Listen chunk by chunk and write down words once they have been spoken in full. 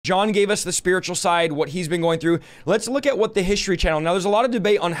John gave us the spiritual side, what he's been going through. Let's look at what the History Channel. Now, there's a lot of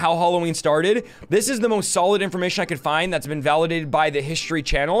debate on how Halloween started. This is the most solid information I could find that's been validated by the History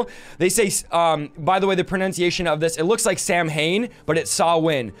Channel. They say, by the way, the pronunciation of this, it looks like Samhain, but it's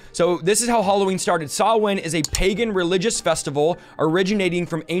Samhain. So this is how Halloween started. Samhain is a pagan religious festival originating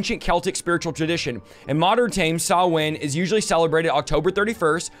from ancient Celtic spiritual tradition. In modern times, Samhain is usually celebrated October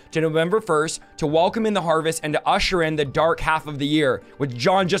 31st to November 1st to welcome in the harvest and to usher in the dark half of the year, which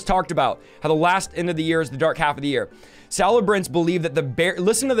John just talked about, how the last end of the year is the dark half of the year. Celebrants believe that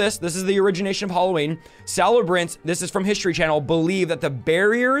listen to this is the origination of Halloween. Celebrants, this is from History Channel, believe that the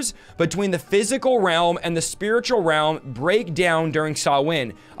barriers between the physical realm and the spiritual realm break down during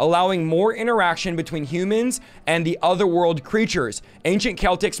Samhain, allowing more interaction between humans and the otherworld creatures. Ancient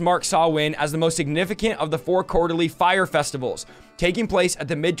Celtics mark Samhain as the most significant of the 4 quarterly fire festivals, taking place at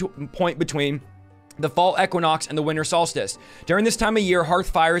the midpoint between the fall equinox and the winter solstice. During this time of year, hearth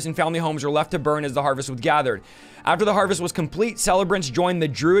fires and family homes are left to burn as the harvest was gathered. After the harvest was complete, celebrants joined the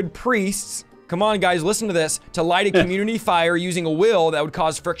Druid priests, come on guys, listen to this, to light a community fire using a wheel that would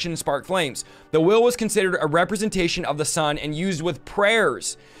cause friction and spark flames. The wheel was considered a representation of the sun and used with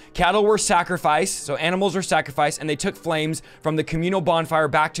prayers. Cattle were sacrificed, so animals were sacrificed, and they took flames from the communal bonfire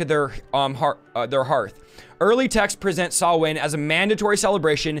back to their hearth. Early texts present Samhain as a mandatory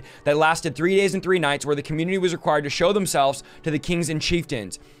celebration that lasted 3 days and 3 nights, where the community was required to show themselves to the kings and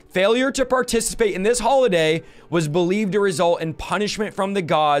chieftains. Failure to participate in this holiday was believed to result in punishment from the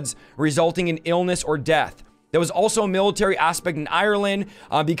gods, resulting in illness or death. There was also a military aspect in Ireland.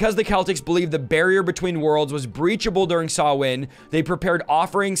 Because the Celtics believed the barrier between worlds was breachable during Samhain, they prepared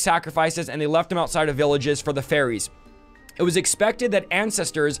offerings, sacrifices, and they left them outside of villages for the fairies. It was expected that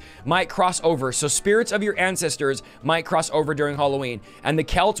ancestors might cross over, so spirits of your ancestors might cross over during Halloween. And the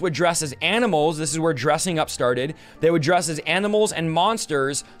Celts would dress as animals. This is where dressing up started. They would dress as animals and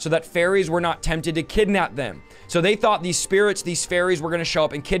monsters so that fairies were not tempted to kidnap them. So they thought these spirits, these fairies were going to show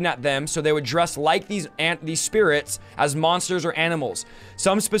up and kidnap them, so they would dress like these spirits as monsters or animals.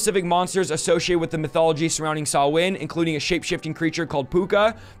 Some specific monsters associated with the mythology surrounding Samhain, including a shape-shifting creature called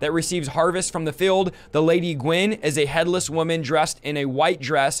Puka that receives harvest from the field. The Lady Gwyn is a headless woman dressed in a white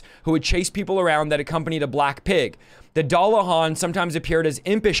dress who would chase people around that accompanied a black pig. The Dalahan sometimes appeared as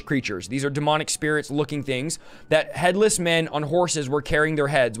impish creatures. These are demonic spirits looking things that headless men on horses were carrying their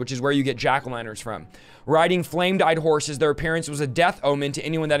heads, which is where you get jack-o'-lanterns from. Riding flame-dyed horses, their appearance was a death omen to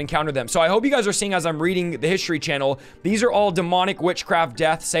anyone that encountered them. So I hope you guys are seeing as I'm reading the History Channel, these are all demonic witchcraft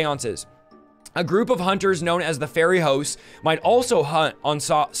death seances. A group of hunters known as the fairy hosts might also hunt on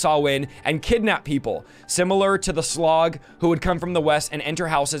Samhain and kidnap people, similar to the Slog, who would come from the west and enter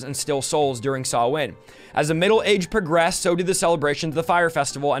houses and steal souls during Samhain. As the Middle Age progressed, so did the celebrations of the fire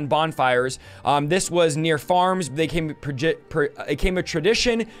festival and bonfires. This was near farms. It became a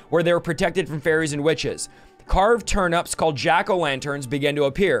tradition where they were protected from fairies and witches. Carved turnips called jack-o'-lanterns began to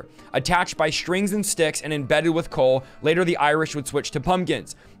appear, attached by strings and sticks and embedded with coal. Later, the Irish would switch to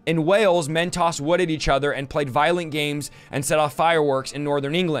pumpkins. In Wales, men tossed wood at each other and played violent games and set off fireworks in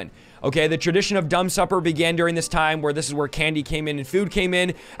northern England. Okay, the tradition of dumb supper began during this time, where this is where candy came in and food came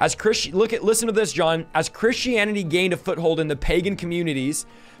in. Listen to this, John. As Christianity gained a foothold in the pagan communities,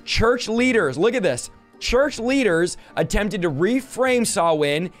 church leaders, look at this. Church leaders attempted to reframe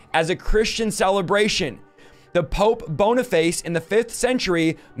Samhain as a Christian celebration. The Pope Boniface in the 5th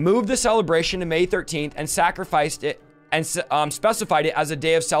century moved the celebration to May 13th and sacrificed it and specified it as a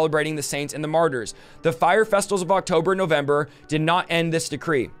day of celebrating the saints and the martyrs. The fire festivals of October and November did not end this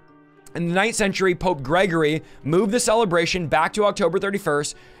decree. In the 9th century, Pope Gregory moved the celebration back to October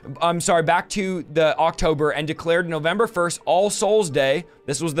 31st, back to the October, and declared November 1st All Souls Day.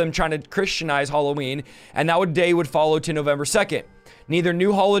 This was them trying to Christianize Halloween, and that day would follow to November 2nd. Neither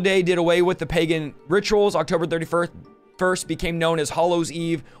new holiday did away with the pagan rituals. October 31st became known as Hallows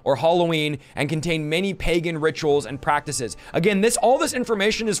Eve or Halloween and contained many pagan rituals and practices. Again, all this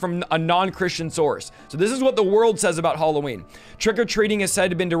information is from a non-Christian source. So this is what the world says about Halloween. Trick-or-treating is said to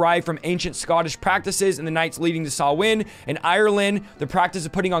have been derived from ancient Scottish practices in the nights leading to Samhain. In Ireland, the practice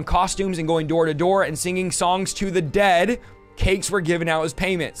of putting on costumes and going door to door and singing songs to the dead, cakes were given out as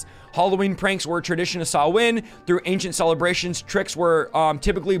payments. Halloween pranks were a tradition of Samhain. Through ancient celebrations, tricks were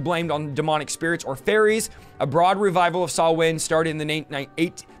typically blamed on demonic spirits or fairies. A broad revival of Samhain started in the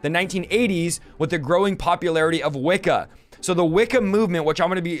 1980s with the growing popularity of Wicca. So the Wicca movement, which I'm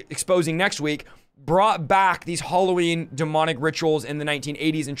going to be exposing next week, brought back these Halloween demonic rituals in the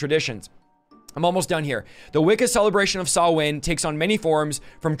 1980s and traditions. I'm almost done here. The Wicca celebration of Samhain takes on many forms,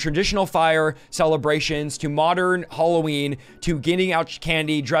 from traditional fire celebrations to modern Halloween to getting out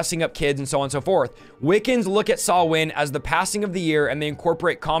candy, dressing up kids, and so on and so forth. Wiccans look at Samhain as the passing of the year, and they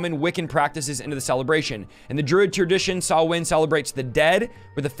incorporate common Wiccan practices into the celebration. In the Druid tradition, Samhain celebrates the dead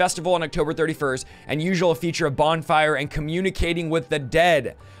with a festival on October 31st, and usually a feature of bonfire and communicating with the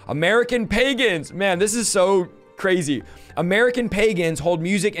dead. American pagans, man, this is so crazy. American pagans hold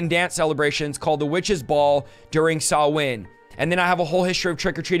music and dance celebrations called the Witches' Ball during Samhain. And then I have a whole history of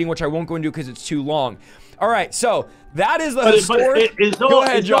trick-or-treating, which I won't go into because it's too long. All right, so that is the historic... Go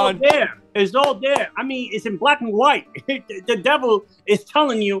ahead, John. All there. It's all there. I mean, it's in black and white. The devil is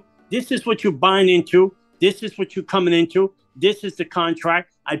telling you, this is what you're buying into. This is what you're coming into. This is the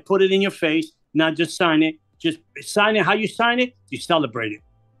contract. I put it in your face. Now just sign it. Just sign it. How you sign it? You celebrate it.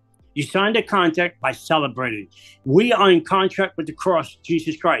 You sign the contract by celebrating. We are in contract with the cross,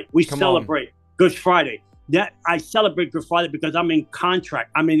 Jesus Christ. We celebrate Good Friday. That I celebrate Good Friday because I'm in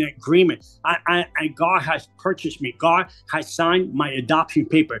contract. I'm in agreement. And God has purchased me. God has signed my adoption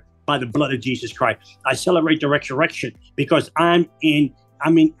paper by the blood of Jesus Christ. I celebrate the resurrection because I'm in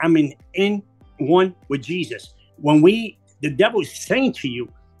one with Jesus. When the devil is saying to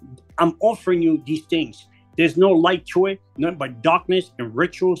you, I'm offering you these things. There's no light to it, nothing but darkness and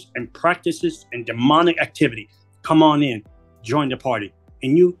rituals and practices and demonic activity. Come on in, join the party.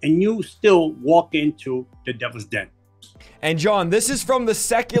 And you still walk into the devil's den. And John, this is from the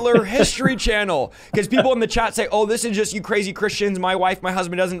Secular History Channel, because people in the chat say, oh, this is just you crazy Christians. My wife, my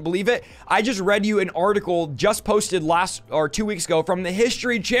husband doesn't believe it. I just read you an article just posted 2 weeks ago from the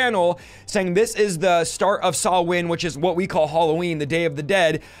History Channel saying this is the start of Samhain, which is what we call Halloween, the Day of the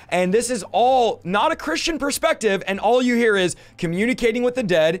Dead. And this is all not a Christian perspective. And all you hear is communicating with the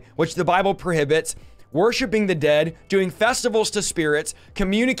dead, which the Bible prohibits, worshiping the dead, doing festivals to spirits,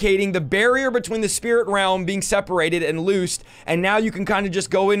 communicating, the barrier between the spirit realm being separated and loosed, and now you can kind of just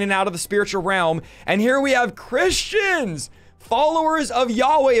go in and out of the spiritual realm. And here we have Christians, followers of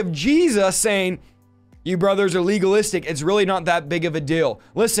Yahweh, of Jesus, saying, you brothers are legalistic. It's really not that big of a deal.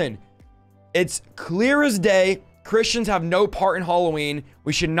 Listen, it's clear as day. Christians have no part in Halloween.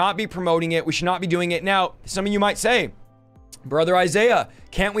 We should not be promoting it. We should not be doing it. Now, some of you might say, Brother Isaiah,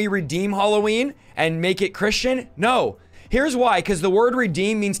 can't we redeem Halloween and make it Christian? No. Here's why, because the word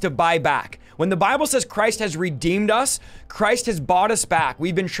redeem means to buy back. When the Bible says Christ has redeemed us, Christ has bought us back.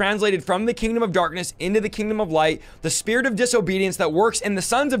 We've been translated from the kingdom of darkness into the kingdom of light. The spirit of disobedience that works in the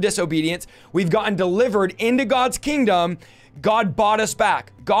sons of disobedience, we've gotten delivered into God's kingdom. God bought us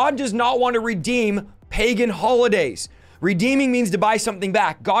back. God does not want to redeem pagan holidays. Redeeming means to buy something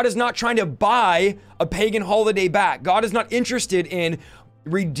back. God is not trying to buy a pagan holiday back. God is not interested in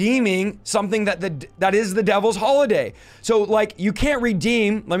redeeming something that is the devil's holiday. So like you can't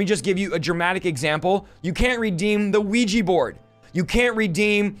redeem, let me just give you a dramatic example. You can't redeem the Ouija board. You can't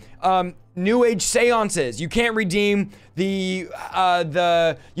redeem New Age seances. You can't redeem you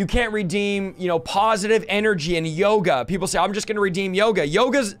can't redeem, positive energy and yoga. People say, I'm just going to redeem yoga.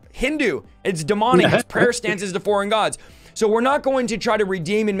 Yoga's Hindu. It's demonic. It's prayer stances to foreign gods. So we're not going to try to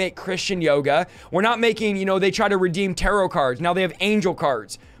redeem and make Christian yoga. We're not making, they try to redeem tarot cards. Now they have angel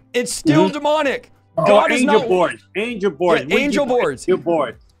cards. It's still demonic. God is not boards. Angel boards. Yeah, angel boards. Your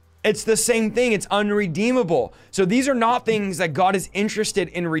board. It's the same thing. It's unredeemable. So these are not things that God is interested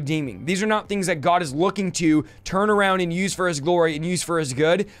in redeeming. These are not things that God is looking to turn around and use for his glory and use for his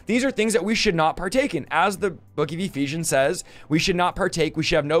good. These are things that we should not partake in. As the book of Ephesians says, we should not partake. We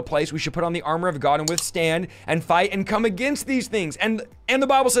should have no place. We should put on the armor of God and withstand and fight and come against these things. And the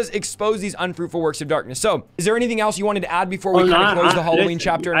Bible says, expose these unfruitful works of darkness. So is there anything else you wanted to add before we kind of close the Halloween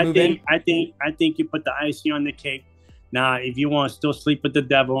chapter and move in? I think you put the icing on the cake. Now, if you want to still sleep with the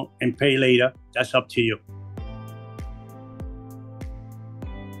devil and pay later, that's up to you.